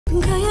ගෙදර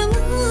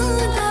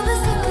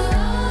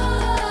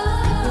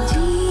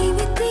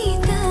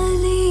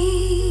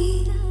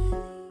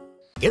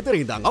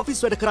ඉඳන් ඔෆිස්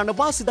වැඩ කරන්න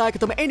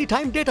වාසිදායකතම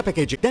anytime data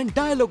package. දැන්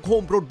Dialog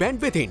home broadband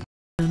වෙතින්.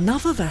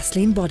 නව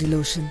වැස්ලින් බොඩි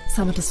ලෝෂන්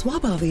සමට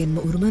ස්වභාවයෙන්ම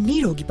උරුම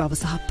නිරෝගී බව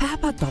සහ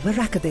පැහැපත් බව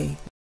රැකදේ.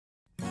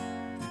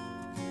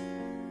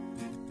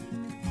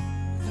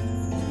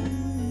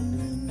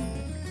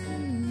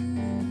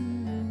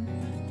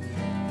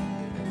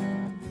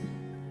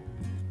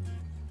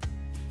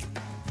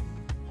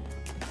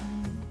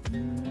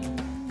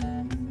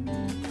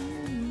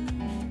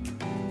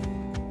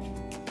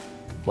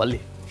 වල්ලි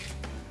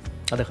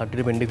අද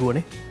කට්ටියට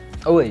පෙන්ඩෙකුවනේ.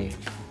 ඔව් අයියේ.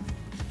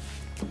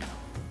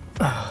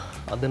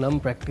 අද නම්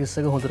ප්‍රැක්ටිස්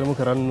එක හොඳටම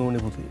කරන්න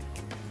ඕනේ පුතේ.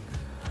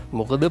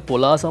 මොකද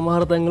පොලා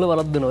සමහර තැන්වල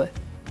වරද්දනවා.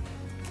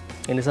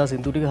 ඒ නිසා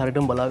සින්දු ටික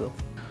හරියටම බලාගමු.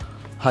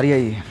 හරි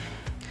අයියේ.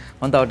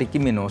 මම තව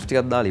ටිකකින් මේ නෝට්ස්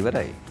ටිකක් දාලා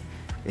ඉවරයි.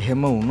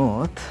 එහෙම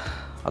වුණොත්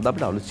අද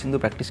අපිට අලුත් සින්දු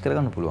ප්‍රැක්ටිස්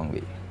කරගන්න පුළුවන්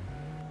වෙයි.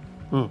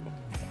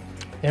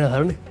 එහෙනම්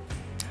හරිනේ.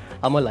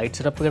 අම ලයිට්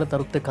සෙටප් එකට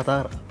තරුත් එක්ක කතා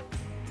කරා.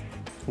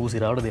 ඌ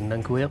සිරාවට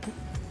දෙන්නම් කිව්වා යකෝ.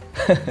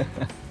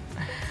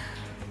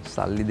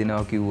 සල්ලි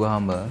දෙනවා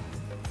කිව්වහම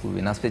ඌ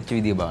වෙනස් වෙච්ච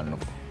විදිය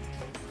බලන්නකෝ.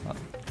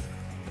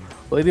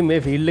 ඔය ඉතින් මේ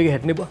ෆීල්ඩ් එකේ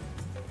හැට්නේ බා.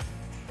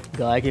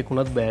 ගායකයෙක්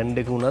වුණත් බෑන්ඩ්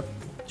එක වුණත්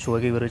ෂෝ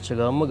එක ඉවරෙච්ච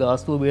ගමන්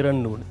ගාස්තුව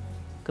බේරන්න ඕනේ.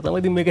 ඒක තමයි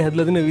ඉතින් මේක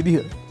හැදලා දෙන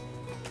විදිය.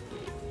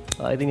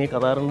 ආ ඉතින් ඒ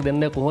කතා කරන්න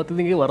දෙන්නේ කොහොමද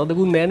ඉතින් ඒක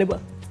වරදකුත් නෑනේ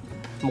බා.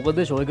 මොකද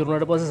ෂෝ එක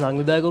කරුණාට පස්සේ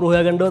සංවිධායකවරු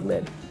හොයාගන්නවත්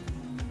නෑනේ.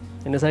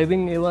 ඒ නිසා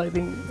ඉතින් ඒවා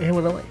ඉතින් එහෙම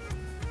තමයි.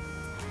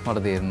 මට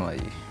තේරෙනවා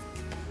අයියේ.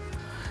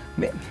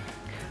 මේ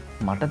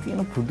මට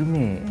තියෙන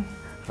පුදුමේ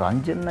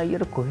රංජන්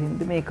අයියට කොහෙන්ද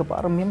මේ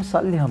එකපාර මෙහෙම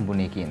සල්ලි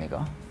හම්බුනේ කියන එක.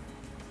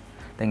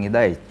 දැන්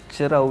එදා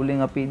එච්චර අවුලෙන්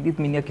අපි ඉද්දිත්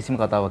මිනිහා කිසිම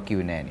කතාවක්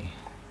කිව්වේ නෑනේ.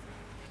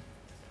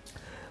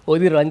 ඔය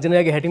ඉතින්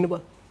රංජනයාගේ හැටිනේ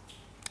බා.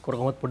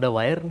 කොරකමත් පොඩ්ඩක්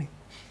වයර්නේ.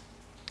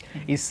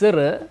 ඉස්සර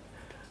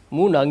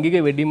මූ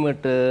නංගිගේ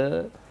වෙඩිමට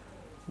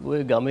ඔය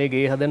ගමේ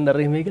ගේ හදන්න අර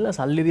එහෙම කියලා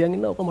සල්ලි තියන්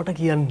ඉන්න ඔක මට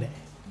කියන්නේ නෑ.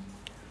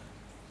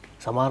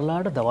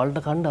 සමහරලාට දවල්ට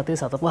කන්න අතේ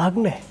 7-5ක්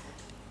නෑ.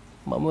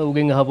 මම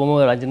උගෙන් අහපුවම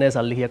රංජනයා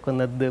සල්ලි කියක්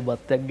නැද්ද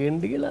බත්තයක් ගේන්න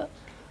කියලා.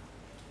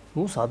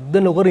 මූ සද්ද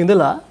නොකර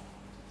ඉඳලා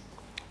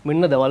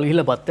මෙන්න දවල්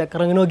ගිහලා බත්තයක්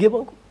අරන් එනවා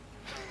කියපන්කෝ.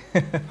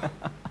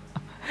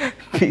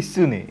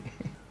 පිස්සුනේ.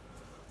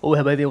 ඔව්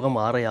හැබැයි ඒක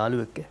මාර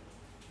යාළුවෙක්.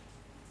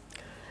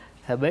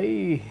 හැබැයි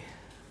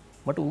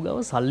මට ඌ ගාව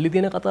සල්ලි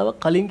තියෙන කතාවක්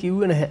කලින්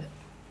කිව්වේ නැහැ.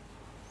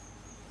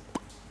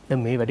 දැන්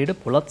මේ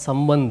වැඩේට පොලත්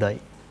සම්බන්ධයි.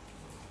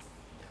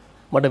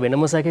 මට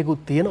වෙනම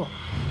සැකයක්ත් තියෙනවා.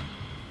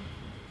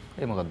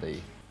 ඒ මොකද්ද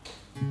ඒ?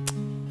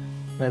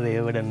 නේද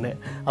ඒ වැඩක් නැහැ.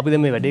 අපි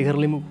දැන් මේ වැඩේ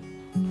කරලිමු.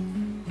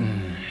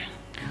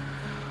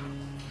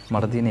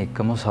 මට තියෙන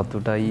එකම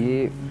සතුටයි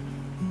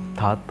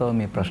තාත්තව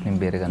මේ ප්‍රශ්نين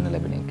බේරගන්න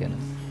ලැබෙන එක ගැන.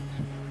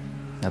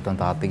 නැත්නම්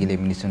තාත්තා ගිලේ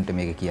මිනිස්සුන්ට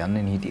මේක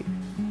කියන්නේ නීතිය.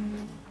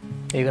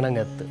 ඒක නම්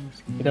ඇත්ත.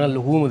 ඒක නම්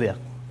ලොකුම දෙයක්.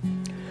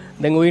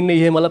 දැන් ඔය ඉන්නේ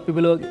ඉහේ මලක්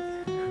පිපිලා වගේ.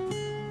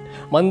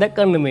 මං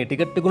දැක්කන්න මේ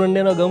ටිකට් එක උනන්න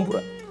යනවා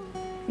ගම්පුරා.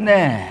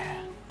 නෑ.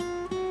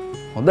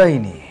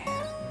 හොඳයිනේ.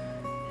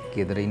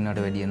 ගෙදර ඉන්නට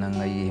වැඩිය නම්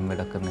අයියේ එහෙම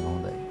වැඩක් කරන එක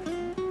හොඳයි.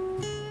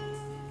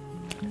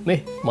 මේ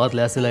මාත්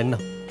ලෑස්තිලා එන්න.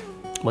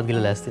 මත්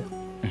ගිහලා ලෑස්තිය.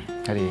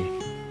 හරි.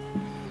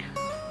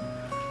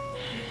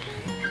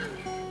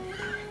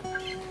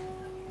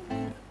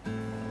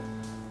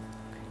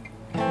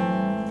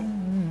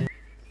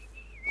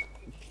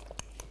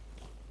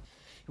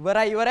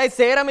 ඉවරයි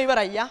සේරම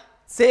ඉවරයි යා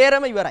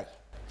සේරම ඉවරයි.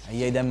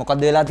 අයියයි දැන්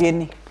මොකද්ද වෙලා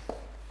තියෙන්නේ?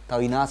 තව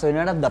විනාශ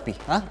වෙනවටත් අපි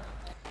හා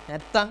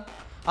නැත්තම්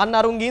අන්න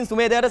අරුන් ගින්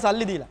සුමේදයට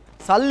සල්ලි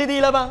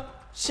දීලා බං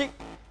ෂි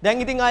දැන්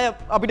ඉතින් ආය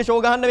අපිට ෂෝ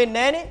ගහන්න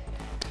වෙන්නේ නැහනේ.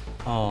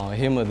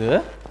 එහෙමද?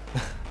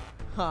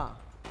 හා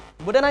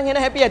ඔබට නම් එන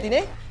හැපි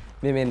ඇතිනේ.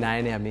 මේ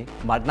නෑනේ අපි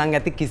මට නම්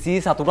ඇති කිසි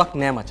සතුටක්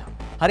නෑ මචං.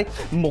 හරි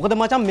මොකද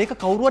මචං මේක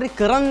කවුරු හරි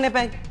කරන්න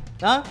එපැයි.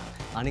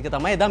 අනික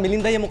තමයි එදා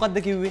මිලින්ද අයියා මොකද්ද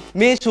කිව්වේ?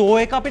 මේ ෂෝ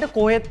එක අපිට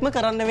කොහෙත්ම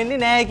කරන්න වෙන්නේ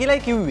නෑ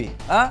කියලායි කිව්වේ.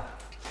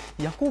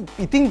 යකෝ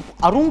ඉතින්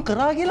අරුන්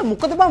කරා කියලා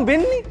මොකද බං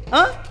වෙන්නේ?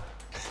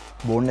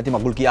 බෝන් නැති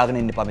මගුල් කියාගෙන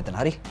ඉන්න එපා මෙතන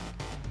හරි.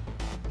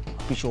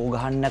 අපි ෂෝ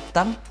ගහන්න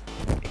නැත්තම්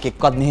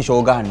එකෙක්වත් මෙහි ෂෝ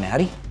ගහන්නේ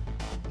හරි.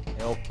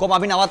 ඒ ඔක්කොම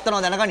අපි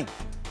නවත්තනවා දැනගනි.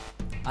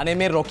 අනේ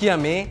මේ රොකියා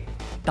මේ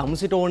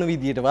තමුසිට ඕන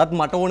විදියටවත්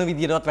මට ඕන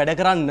විදියටවත් වැඩ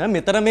කරන්න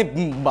මෙතන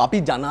මේ අපි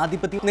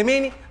ජනාධිපති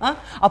නෙමෙයිනේ.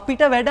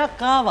 අපිට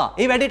වැඩක් ආවා.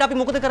 ඒ වැඩේට අපි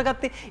මොකද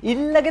කරගත්තේ?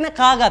 ඉල්ලගෙන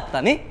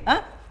කාගත්තානේ.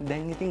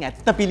 දැන් ඉතින්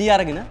ඇත්ත පිළි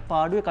අරගෙන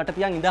පාඩුවේ කට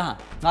තියන් ඉඳහන්.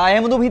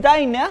 එහෙමද ඔබ හිතා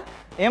ඉන්නේ?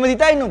 එහෙම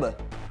හිතා ඉන්න ඔබ.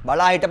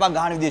 බලා හිටපන්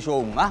ගහන විදිය ෂෝ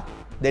උන්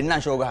දෙන්නම්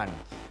ෂෝ ගහන්න.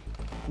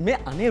 මේ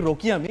අනේ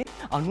රොකියා මේ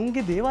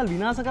අනුන්ගේ දේවල්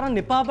විනාශ කරන්න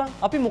එපා බං.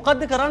 අපි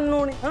මොකද්ද කරන්න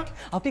ඕනේ?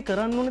 අපි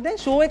කරන්න ඕනේ දැන්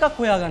ෂෝ එකක්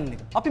හොයාගන්න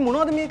එක. අපි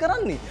මොනවද මේ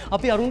කරන්නේ?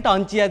 අපි අරුන්ට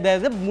අංචි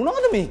ඇද්ද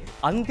මොනවද මේ?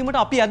 අන්තිමට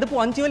අපි ඇදපු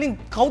අංචි වලින්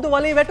කවුද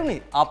වලේ වැටුනේ?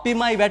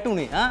 අපිමයි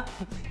වැටුනේ.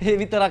 ඒ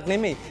විතරක්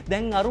නෙමෙයි.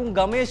 දැන් අරුන්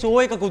ගමේ ෂෝ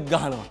එකකුත්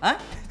ගහනවා.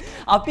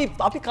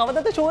 අපි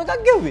කවදද ෂෝ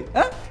එකක් ගෙව්වේ?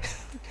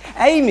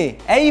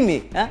 ඇයි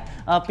මේ?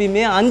 අපි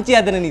මේ අංචි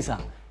ඇදන නිසා.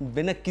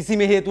 වෙන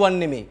කිසිම හේතුවක්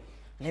නෙමෙයි.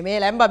 නෙමේ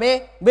ලැම්බා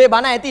මේ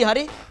බන ඇති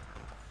හරි.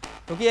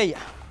 ඔකී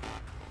අයියා.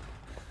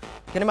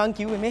 කෙනෙක් මං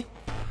කිව්වේ මේ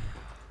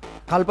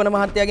කල්පන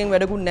මහත්තයාගෙන්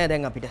වැඩකුත් නෑ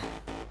දැන් අපිට.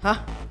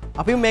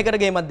 අපි මේකට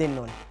ගේමක් දෙන්න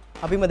ඕනේ.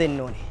 අපිම දෙන්න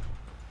ඕනේ.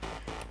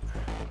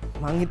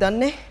 මං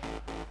හිතන්නේ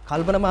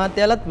කල්පන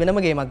මහත්තයාලත් වෙනම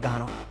ගේමක්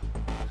ගහනවා.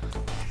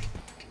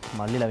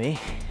 මල්ලිලා මේ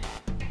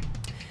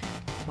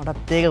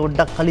මටත් ඒක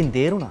ගොඩක් කලින්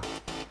තේරුණා.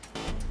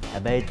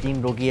 හැබැයි ඉතින්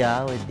රොකියා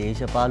ඔය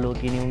දේශපාලෝ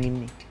කියන උන්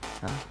ඉන්නේ.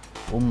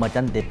 උන්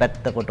මචං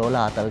දෙපැත්ත කොටවල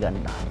ආතල්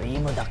ගන්න.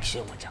 හරිම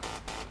දක්ෂයෝ මචං.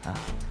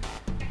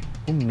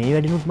 උන් මේ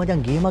වැඩිනුත්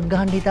මචං ගේමක්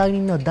ගහන්න හිතාගෙන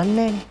ඉන්නවද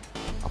දන්නේ නැහනේ.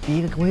 අපි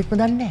ඒක කොහෙත්ම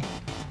දන්නේ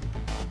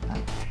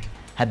නැහැ.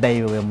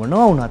 හැබැයි ඔය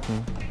මොනවා වුණත්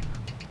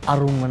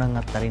අරුන්ව නම්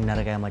අත්තරින්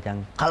නරකයි මචං.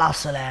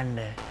 කලස්සලා යන්න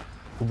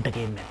උන්ට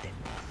ගේම් නැත්තේ.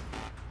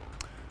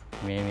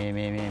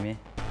 මේ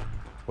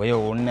ඔය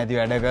ඕන්න නැති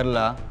වැඩ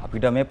කරලා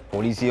අපිට මේ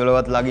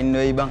පොලිසියලවත් ලගින්න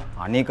වෙයි බං.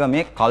 අනේක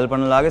මේ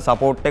කල්පනලාගේ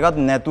සපෝට් එකක්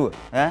නැතුව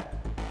ඈ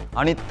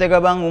අනිත් එක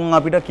බං උන්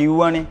අපිට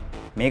කිව්වනේ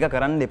මේක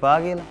කරන්න එපා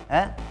කියලා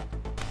ඈ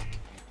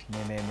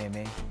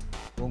මේ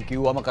උන්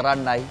කිව්වම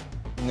කරන්නයි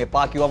උන්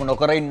එපා කිව්වම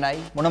නොකර ඉන්නයි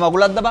මොන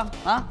මගුලක්ද බං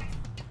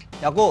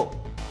යකෝ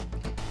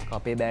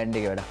අපේ බෑන්ඩ්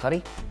එකේ වැඩක් හරි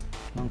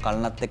මං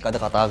කල්නත් එක්ක අද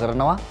කතා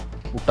කරනවා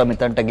උට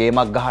මෙතනට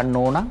ගේමක් ගහන්න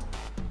ඕන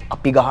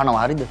අපි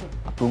ගහනවා හරිද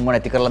අපි උන්ව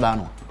නැති කරලා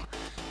දානවා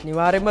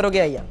අනිවාර්යෙන්ම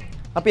රොගේ අයියා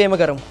අපි එහෙම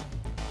කරමු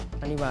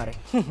අනිවාර්යෙන්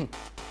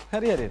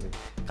හරි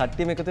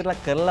කට්ටියම එකතු වෙලා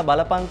කරලා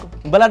බලපන්කෝ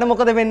උඹලට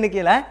මොකද වෙන්නේ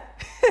කියලා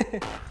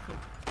ඈ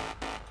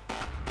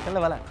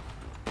කරලා බලන්න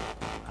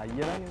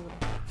අයියලා නේ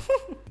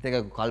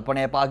ඒක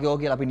කල්පනා එපා කියෝ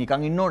කියලා අපි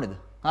නිකන් ඉන්න ඕනේද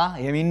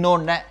එහෙම ඉන්න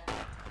ඕනේ නැහැ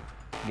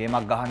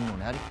ගේමක් ගහන්න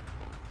ඕනේ හරි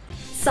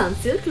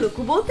සංසිල්ක්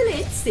ලොකු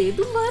බෝතලේ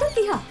සේදුම් වාර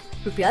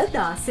 30 රුපියල්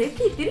 16ක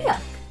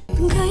ඉතිරියක්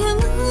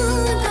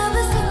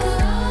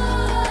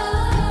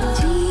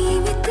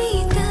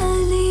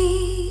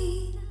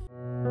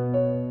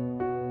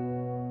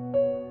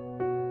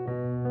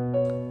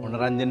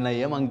රංජන්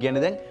අයියා මං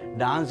කියන්නේ දැන්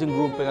ඩාන්සින්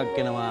ගෲප් එකක්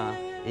එනවා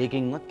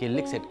ඒකෙන්වත්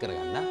කෙල්ලෙක් සෙට්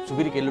කරගන්න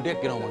සුපිරි කෙල්ලු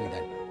ටිකක් එනවා මං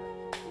හිතන්නේ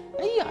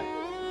අයියා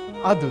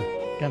අද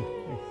කන්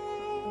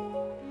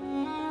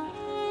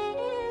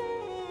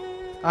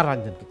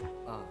රංජන් පුතා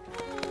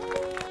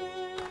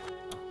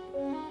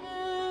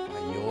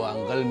අයියෝ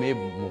අංකල් මේ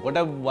මොකට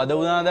වද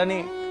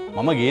වුණාදනේ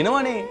මම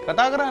ගේනවනේ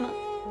කතා කරාන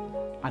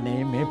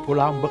අනේ මේ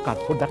පුලා උඹ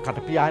පොඩ්ඩක්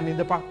කට පියාගෙන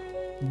ඉඳපන්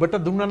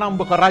උඹට දුන්නා නම්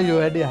උඹ කරයි ඔය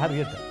වැඩේ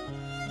හරියට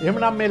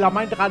එහෙමනම් මේ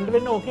ළමයින්ට කන්න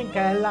වෙන්න ඕකෙන්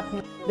කෑල්ලක්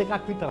දෙකක්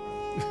විතර.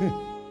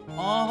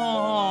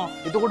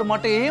 එතකොට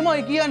මට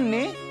එහෙමයි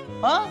කියන්නේ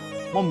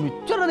මම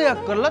මෙච්චර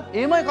දෙයක් කරලත්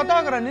එහෙමයි කතා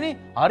කරන්නේ නේ.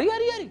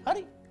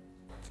 හරි.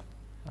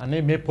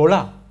 අනේ මේ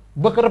පොලා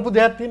ඔබ කරපු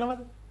දෙයක්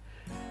තියෙනවද?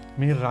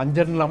 මේ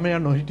රංජන්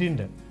ළමයා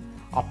නොහිටින්න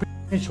අපි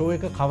මේ ෂෝ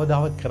එක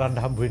කවදාවත් කරන්න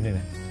හම්බ වෙන්නේ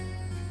නැහැ.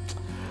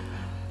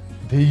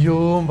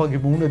 දෙයියෝ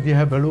මගේ මූණ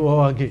දිහා බැලුවා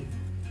වගේ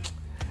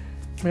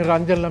මේ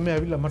රංජන් ළමයා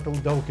ඇවිල්ලා මට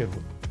උදව්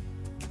කෙරුවා.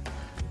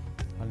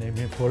 අනේ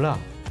මේ පොලා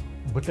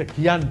ඔබට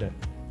කියන්න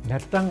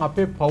නැත්තම්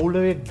අපේ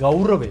පවුලේ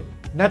ගෞරවය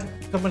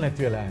නැත්තම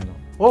නැති වෙලා යනවා.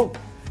 ඔව්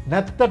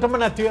නැත්තටම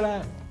නැති වෙලා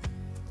යනවා.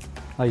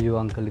 අයියෝ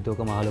අංකල්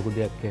ඊටක මහ ලොකු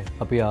දෙයක් ඈ.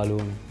 අපි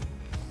යාළුවෝනේ.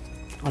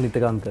 අනිත්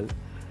එක අංකල්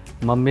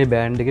මම මේ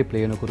බෑන්ඩ් එකේ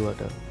ප්ලේ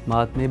නොකරුවට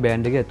මාත් මේ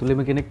බෑන්ඩ් එකේ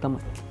ඇතුළේම කෙනෙක් තමයි.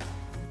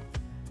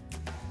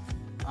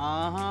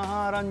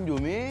 රංජු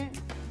මේ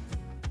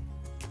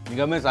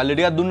නිකන් මේ සල්ලි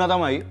ටිකක් දුන්නා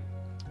තමයි.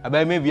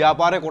 හැබැයි මේ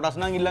ව්‍යාපාරේ කොටස්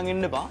නම් ඉල්ලන්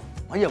එන්න එපා.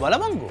 අයියා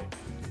බලපන්කෝ.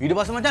 ඊට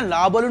පස්සේ මචං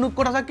ලාබලුණුත්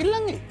කොටසක්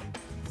ඉල්ලන්නේ.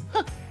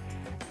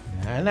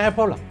 නෑ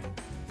පොලා.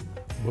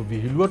 ඔබ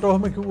විහිළුවට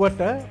ඔහම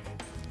කිව්වට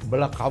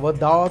උඹලා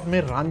කවදාවත්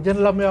මේ රංජන්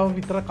ළමයාව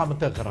විතර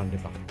කමත කරන්න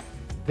එපා.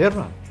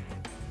 තේරුණාද?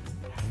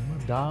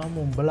 හැමදාම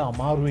උඹලා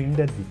අමාරුවේ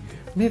ඉඳද්දි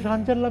මේ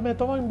රංජන් ළමයා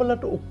තමයි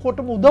උඹලට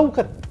ඔක්කොටම උදව්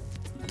කරන්නේ.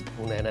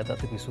 උනේ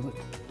නැතත් පිස්සුද?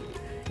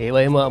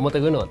 ඒවයිම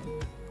අමතක වෙනවද?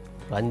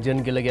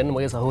 රංජන් කියලා කියන්නේ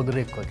මගේ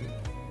සහෝදරයෙක් වගේ.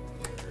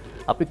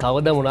 අපි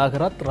කවදා මොනා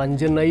කරත්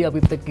රංජන් අයියා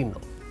අපිත් එක්ක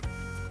ඉන්නවා.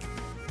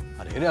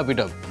 හරි අපිට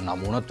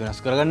නමුණත් වෙනස්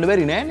කරගන්න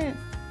බැරි නෑනේ.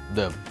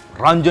 The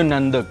Ranjan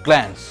and the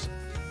clans.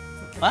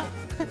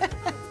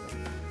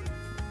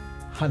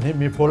 අනේ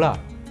මේ පොලා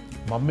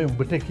මම මේ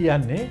උඹට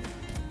කියන්නේ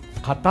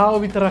කතාව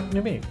විතරක්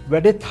නෙමෙයි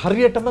වැඩෙත්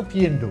හරියටම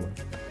තියෙන්න ඕන.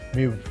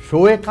 මේ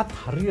ෂෝ එකත්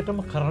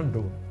හරියටම කරන්න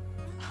ඕන.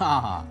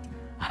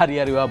 හරි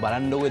ඔයා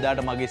බලන්නකෝ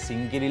එදාට මගේ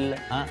සිංකිරිල්ල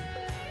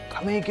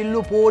කමේ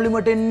කිල්ලෝ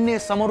පොලිමට එන්නේ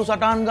සමරු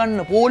සටහන්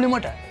ගන්න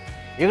පොලිමට.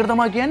 ඒකට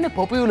තමයි කියන්නේ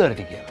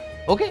පොපියුලරිටි කියලා.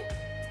 ඕකේ?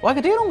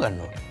 ඔයාගේ තේරුම්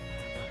ගන්න ඕනේ.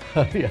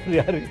 හරි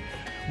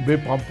උඹේ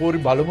පම්පෝරි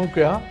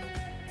බලමුකයා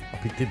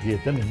අපිත්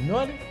එතන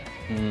ඉන්නවනේ.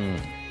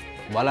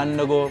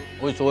 බලන්නකෝ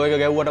ඔය ෂෝ එක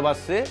ගැව්වට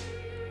පස්සේ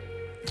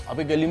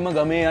අපි ගෙලින්ම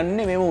ගමේ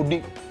යන්නේ මේව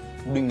උඩින්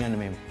යන්නේ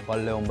මේ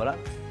පල්ලේ උඹලා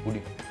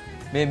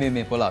උඩින්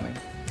මේ පොලා මේ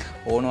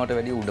ඕනවට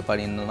වැඩි උඩ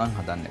පනින්න නම්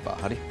හදන්න එපා.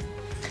 හරි.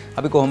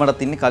 අපි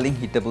කොහොමදත් ඉන්නේ කලින්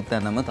හිටපු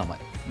තැනම තමයි.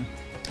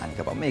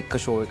 අනික පම්ම එක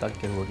ෂෝ එකක්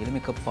කෙරුවා කියලා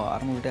මේක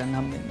පාරම උඩට යන්න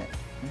හම්බෙන්නේ නැහැ.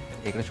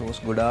 ඒකට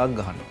ෂෝස් ගොඩාක්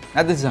ගහනවා.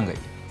 නැද්ද සංගයි?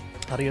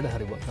 හරියට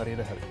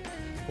හරි.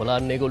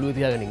 පොලාන්නේ ගොළුවේ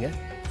තියාගෙන ඉන්න.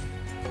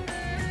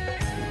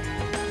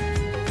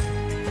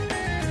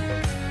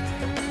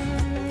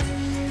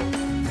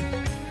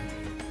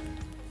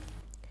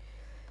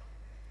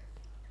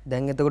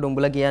 දැන් එතකොට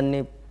උඹලා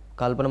කියන්නේ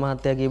කල්පන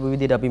මහත්තයා කියපු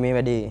විදිහට අපි මේ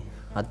වැඩේ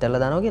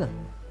අත්හැරලා දානවා කියලා?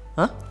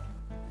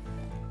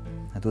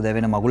 නැතු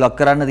දැවෙන මගුලක්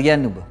කරන්නද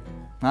කියන්නේ ඔබ?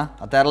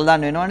 අතහැරලා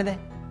දාන්න වෙනවනේ දැන්.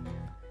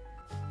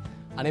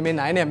 අනේ මේ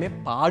නයනේ මේ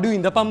පාඩු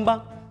ඉඳපන් බං.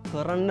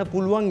 කරන්න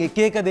පුළුවන් එක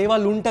එක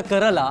දේවල් උන්ට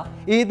කරලා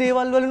ඒ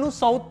දේවල් වලිනුත්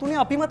සවුත්තුනේ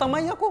අපිම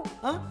තමයි යකෝ.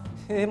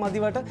 ඒ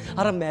මදිවට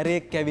අර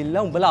මැරේක්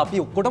ඇවිල්ලා උඹලා අපි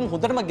ඔක්කොටම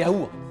හොඳටම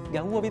ගැහුවා.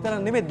 ගැහුවා විතරක්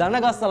නෙමෙයි දන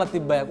ගස්සලා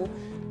තිබ්බා යකෝ.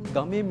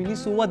 ගමේ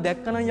මිනිස්සු ඕවා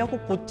දැක්කනම් යකෝ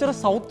කොච්චර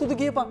සවුත්තුද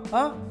කියපන්.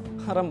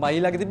 අර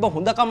බයිලාගේ තිබ්බ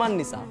හොඳ කමන්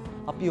නිසා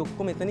අපි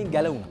ඔක්කොම එතනින්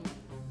ගැලවුණා.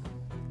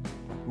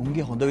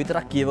 උන්ගේ හොඳ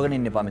විතරක් කියවගෙන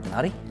ඉන්න එපා මෙතන.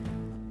 හරි?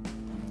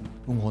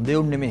 උන් හොඳේ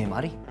උන් නෙමෙයි එහෙම.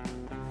 හරි?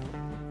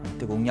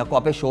 අන්තික උන් යකෝ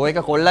අපේ ෂෝ එක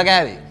කොල්ල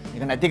ගෑවේ.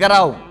 ඒක නැති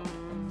කරා උන්.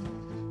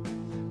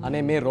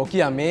 අනේ මේ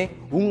රොකියා මේ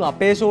උන්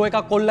අපේ ෂෝ එකක්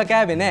කොල්ල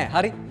කෑවේ නෑ.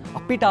 හරි?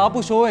 අපිට ආපු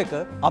ෂෝ එක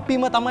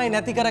අපිම තමයි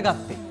නැති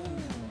කරගත්තේ.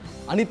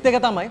 අනිත් එක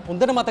තමයි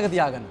හොඳට මතක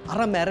තියාගන්න. අර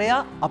මැරයා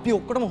අපි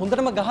ඔක්කොටම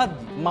හොඳටම ගහද්දි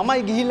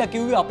මමයි ගිහිල්ලා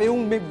කිව්වේ අපේ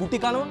උන් මේ ගුටි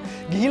කනවා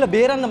ගිහිල්ලා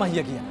බේරන්න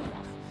මහියා කියලා.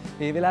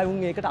 ඒ වෙලාවේ උන්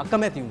ඒකට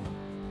අකමැති වුණා.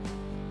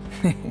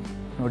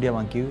 නෝඩියා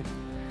මං කිව්වේ.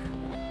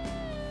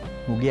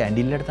 මුගේ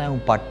ඇඬිල්ලට තමයි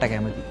උන් පට්ට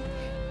කැමති.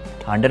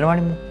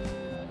 අඬනවනේ මු.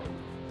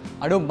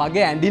 අඩෝ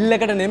මගේ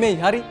ඇඬිල්ලකට නෙමෙයි.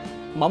 හරි?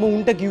 මම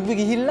උන්ට කිව්වේ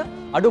ගිහිල්ලා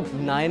අඩෝ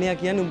නායනයා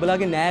කියන්නේ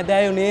උඹලාගේ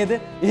නෑදෑයෝ නේද?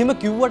 එහෙම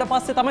කිව්වට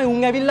පස්සේ තමයි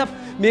උන් ඇවිල්ලා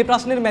මේ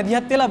ප්‍රශ්නෙට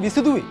මැදිහත් වෙලා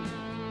විසඳුවේ.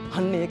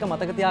 අන්න ඒක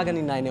මතක තියාගෙන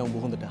ඉන්න අය නේ උඹ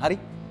හොඳට. හරි?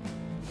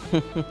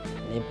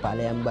 මේ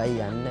ඵලයන් බයි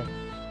යන්න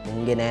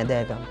උන්ගේ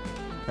නෑදෑකම්.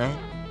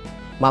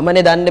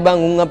 මමනේ දන්නේ බං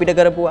උන් අපිට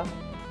කරපුවා.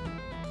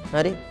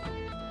 හරි?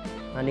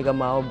 අනික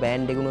මාව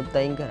බෑන්ඩ් එකකුත්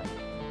අයින් කරා.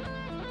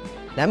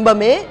 දැන් බා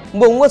මේ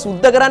උඹ උන්ව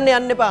සුද්ධ කරන්න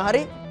යන්න එපා.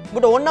 හරි?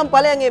 උඹට ඕන්නම්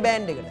ඵලයන් ඒ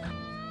බෑන්ඩ් එකට.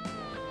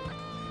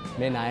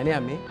 මේ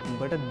නායනයා මේ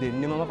උඹට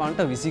දෙන්නේ මම කන්ට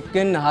විසික්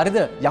වෙන්න. හරිද?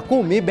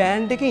 යකෝ මේ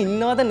බෑන්ඩ් එකේ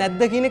ඉන්නවද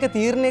නැද්ද කියන එක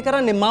තීරණය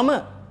කරන්නේ මම.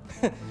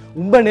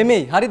 උඹ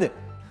නෙමෙයි. හරිද?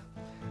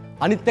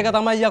 අනිත් එක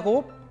තමයි යකෝ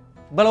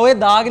උඹලා ඔය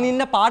දාගෙන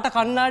ඉන්න පාට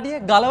කණ්ණාඩිය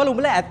ගලවල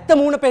උඹලා ඇත්ත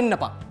මූණ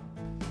පෙන්නපන්.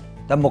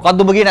 දැන් මොකද්ද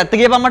ඔබ කියන ඇත්ත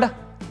කියපන් මට.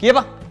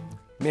 කියපන්.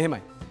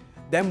 මෙහෙමයි.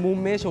 දැන් මුන්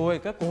මේ ෂෝ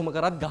එක කොහොම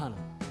කරත්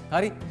ගහනවා.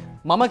 හරි?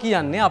 මම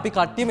කියන්නේ අපි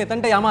කට්ටිය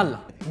මෙතනට යමල්ලා.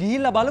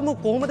 ගිහිල්ලා බලමු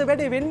කොහොමද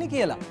වැඩේ වෙන්නේ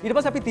කියලා. ඊට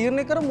පස්සේ අපි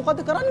තීරණය කරමු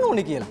මොකද්ද කරන්න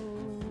ඕනේ කියලා.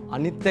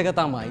 අනිත් එක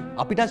තමයි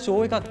අපිට ෂෝ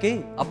එකක් එයි.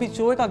 අපි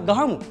ෂෝ එකක්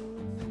ගහමු.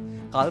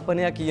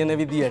 කල්පනයා කියන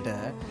විදියට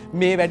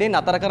මේ වැඩේ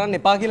නතර කරන්න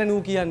එපා කියලා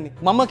නූ කියන්නේ.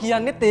 මම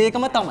කියන්නේත්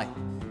ඒකම තමයි.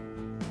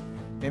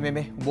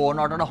 මේ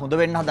බෝනට හොඳ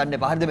වෙන්න හදන්න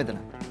එපා. හරිද මෙතන?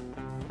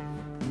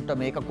 උන්ට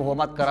මේක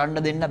කොහොමත් කරන්න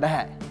දෙන්න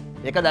බෑ.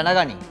 ඒක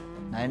දැනගනි.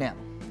 නෑ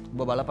ඔබ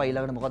බලපන්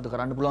ඊළඟට මොකද්ද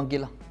කරන්න පුළුවන්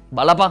කියලා.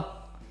 බලපන්.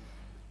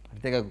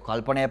 අනිත් එක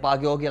කල්පනා එපා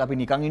කියෝ කියලා අපි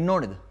නිකන් ඉන්න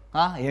ඕනේද?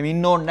 එහෙම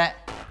ඉන්න ඕනේ නෑ.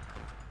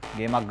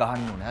 ගේමක්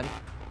ගහන්න ඕනේ. හරි?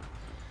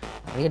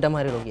 හරියටම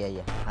හරි රොකී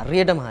අයියා.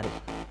 හරියටම හරි.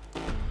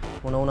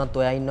 මොන වුණත්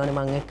ඔයා ඉන්නවනේ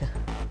මං එක්ක.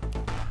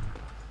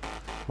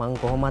 මං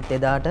කොහොමත්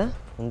එදාට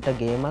උන්ට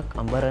ගේමක්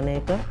අඹරන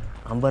එක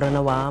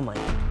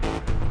අඹරනවාමයි.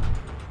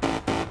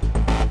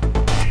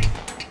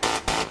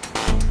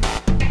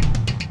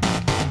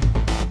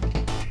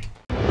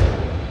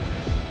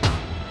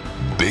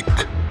 Big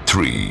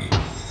 3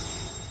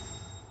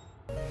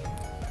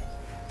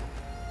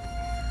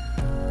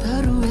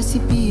 Taru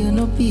esipiya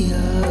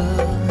nopiya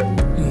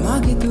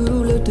mage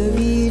turulata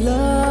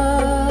vila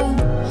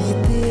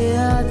hite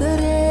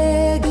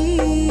adaregi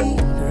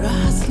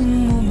rasin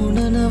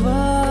munanawa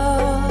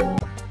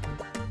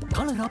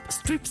Color up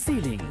strip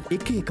ceiling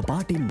එක එක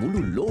පාටින්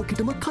මුළු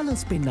ලෝකෙටම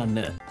කලර්ස් පෙන්වන්න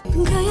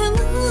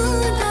gayamu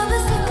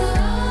dawasaka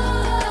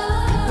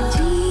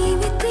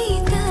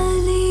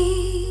jeevithitale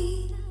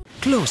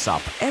Close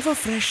up ever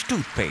fresh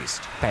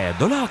toothpaste පැය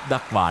 12ක්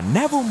දක්වා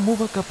නැවුම්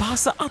මුවක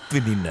පහස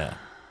අත්විඳින්න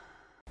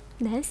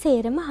දැන්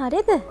සේරම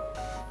හරිද?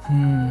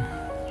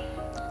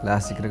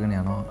 ලාස්ට් කරගෙන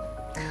යනවා.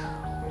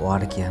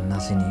 ඔයාට කියන්න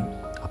අසිනි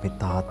අපි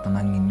තාත්තා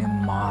නම් ඉන්නේ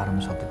මාරම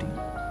සතුටින්.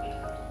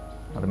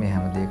 අර මේ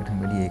හැම දෙයකටම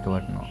වැඩි ඒක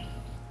වටනවා.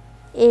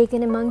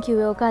 ඒකනේ මං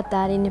කිව්වේ ඔක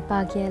අතාරින්න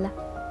එපා කියලා.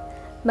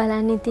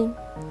 බලන්න ඉතින්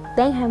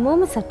දැන්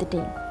හැමෝම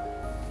සතුටින්.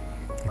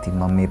 ඉතින්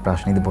මම මේ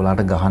ප්‍රශ්නේදී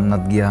පොළාට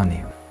ගහන්නත්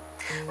ගියානේ.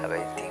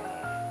 හැබැයි ඉතින්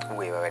ඌ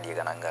ඒව වැඩි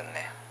ගණන්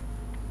ගන්නෑ.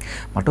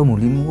 මට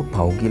මුලින්ම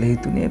පව් කියලා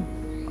හිතුනේ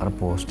අර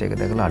පෝස්ට් එක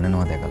දැකලා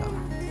අඬනවා දැකලා.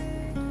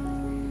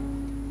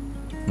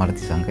 මට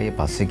තිසංකය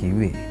පස්සේ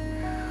කිව්වේ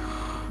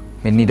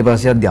මෙන්න ඊට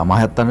පස්සේ අද්දි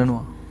අමාහයත්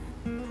අඬනවා.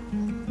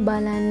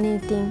 බලන්න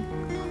ඉතින්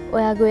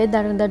ඔයාගේ ඔය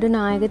දඩු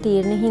නායක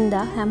තීරණ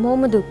හින්දා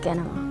හැමෝම දුක්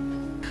යනවා.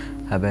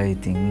 හැබැයි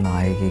ඉතින්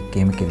නායකයෙක්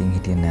එහෙම කෙලින්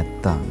හිටියේ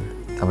නැත්තම්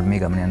අපිට මේ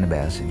ගමන යන්න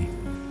බෑසිනේ.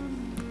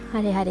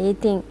 හරි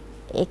ඉතින්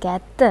ඒක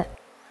ඇත්ත.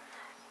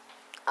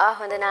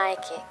 හොඳ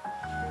නායකයෙක්.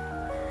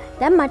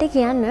 දැන් මට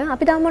කියන්න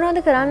අපි තව මොනවද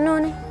කරන්න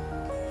ඕනේ?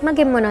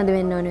 මගෙන් මොනවද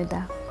වෙන්න ඕනේ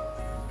උදා?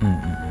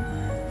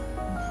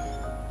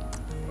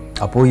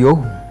 අපෝ යෝ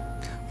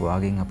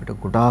ඔයාගෙන් අපිට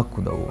ගොඩාක්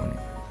උදව්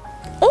ඕනේ.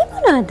 ඒ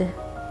මොනවද?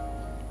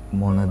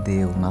 මොන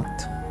දේ වුණත්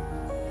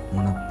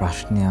මොන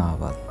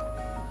ප්‍රශ්නයාවත්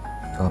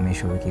ඔයා මේ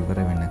ෂෝ එක ඉවර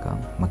වෙනකම්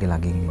මගේ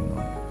ළඟින් ඉන්න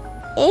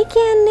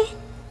ඕනේ.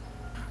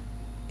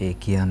 ඒ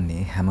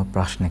කියන්නේ හැම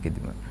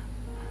ප්‍රශ්නකෙදිම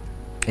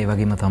ඒ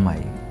වගේම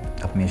තමයි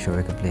අපි මේ ෂෝ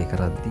එක ප්ලේ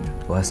කරද්දී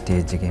ඔයා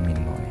ස්ටේජ් එකේම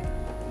ඉන්න ඕනේ.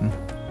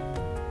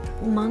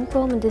 මං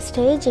කොහොමද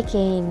ස්ටේජ්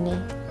එකේ ඉන්නේ?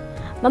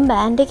 මම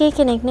බෑන්ඩ් එකේ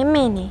කෙනෙක්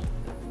නෙමෙයිනේ.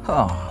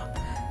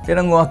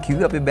 එහෙනම් ඔයා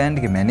කිව්වේ අපේ බෑන්ඩ්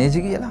එකේ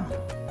මැනේජර් කියලා.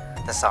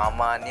 දැන්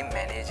සාමාන්‍ය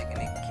මැනේජර්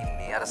කෙනෙක්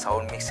ඉන්නේ අර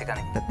සවුන්ඩ් මික්ස් එක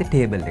අනිත් පැත්තේ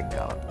ටේබල් එක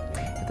ගාව.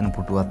 එතන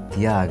පුටුවක්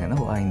තියාගෙන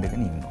ඔයා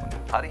ඉඳගෙන ඉන්න ඕනේ.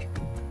 හරි.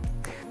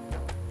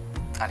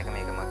 අනික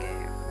මේක මගේ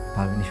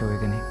පළවෙනි ෂෝ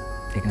එකනේ.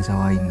 ඒක නිසා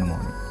ඔයා ඉන්නම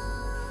ඕනේ.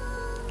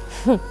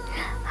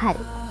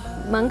 හරි.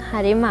 මං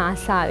හරිම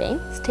ආසාවෙන්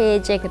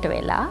ස්ටේජ් එකට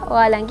වෙලා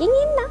ඔයා ළඟින්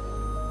ඉන්න.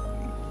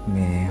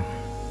 මේ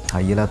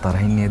අයියලා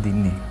තරහින් නේද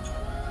ඉන්නේ?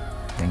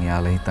 දැන්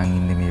යාලා හිතන්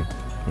ඉන්නේ මේ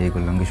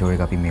ඒගොල්ලන්ගේ ෂෝ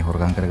එක අපි මේ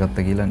හොරගම් කරගත්ත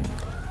කියලානේ.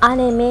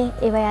 අනේ මේ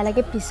ඒව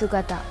යාලගේ පිස්සු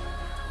කතා.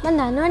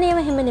 මං දන්නවනේ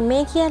ඒව හැම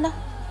නෙමේ කියලා.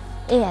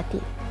 ඒ ඇති.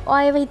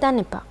 ඔය ඒව හිතන්න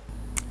එපා.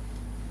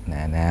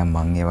 නෑ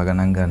මං ඒව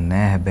ගණන් ගන්න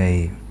නෑ.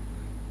 හැබැයි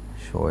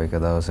ෂෝ එක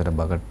දවසට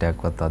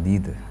බකට්ටයක්වත්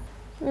අදීද?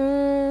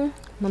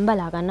 මම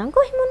බලා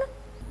ගන්නම්කෝ එහෙම උනා.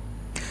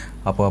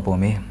 අපෝ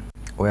මේ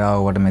ඔයා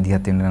ඔයාට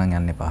මැදිහත් වෙන්න නම්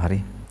යන්න එපා. හරි.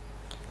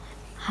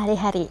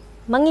 හරි.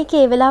 මං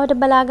ඒකේ ඒ වෙලාවට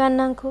බලා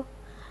ගන්නම්කෝ.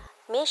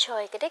 මේ ෂෝ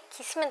එකට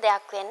කිසිම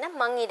දෙයක් වෙන්න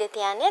මං ඉඩ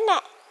තියන්නේ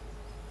නෑ.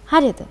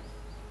 හරිද?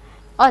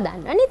 ඔය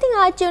දන්නවනේ ඉතින්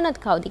ආච්චි උනත්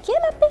කවුද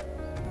කියලා අපි.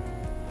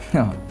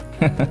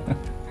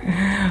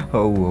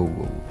 ඔව්.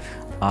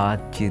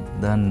 ආච්චිත්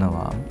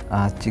දන්නවා.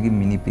 ආච්චිගේ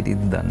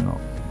මිනිපිරිත් දන්නවා.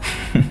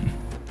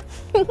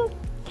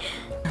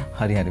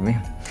 හරි මේ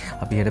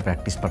අපි හෙට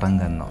ප්‍රැක්ටිස් පටන්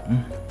ගන්නවා.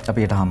 අපි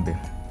හෙට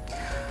හම්බෙමු.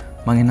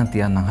 මං එන්න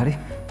තියන්නම්. හරි.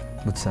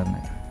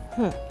 බුත්සන්නයි.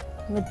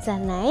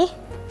 බුත්සන්නයි.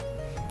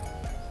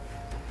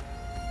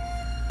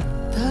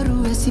 තරු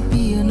ඇසි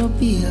පිය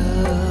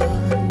නොපියා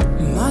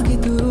මගේ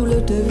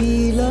තුරුලට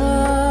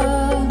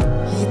වීලා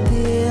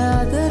හිතේ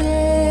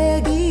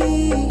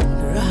ආදරේගී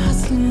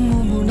රහසින්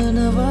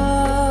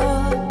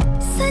මුමුණනවා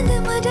සඳ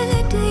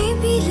මඩලට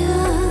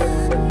ඉබිලා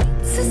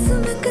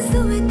සුසුමක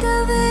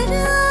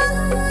සුවතවරා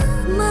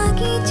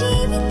මගේ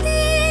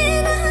ජීවිතේ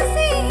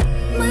රහසේ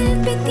මල්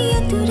පෙති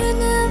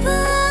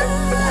අතුරනවා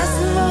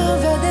අස්මා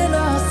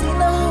වැදෙනා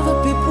සිනාව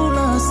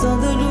පිපුණා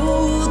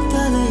සඳලූ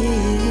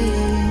තලයේ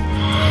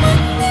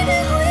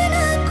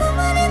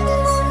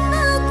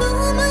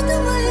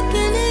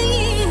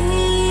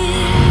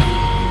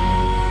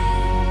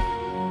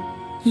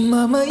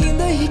මම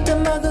ඉඳ හිට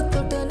මග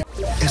තොටන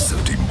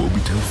SLT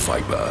Mobitel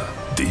Fiber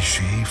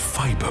දේශයේ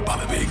ෆයිබර්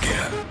බලවේගය.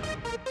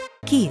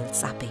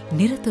 කීල්ස් අපේ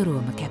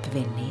නිරතුරුවම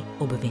කැපවෙන්නේ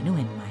ඔබ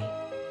වෙනුවෙන්මයි.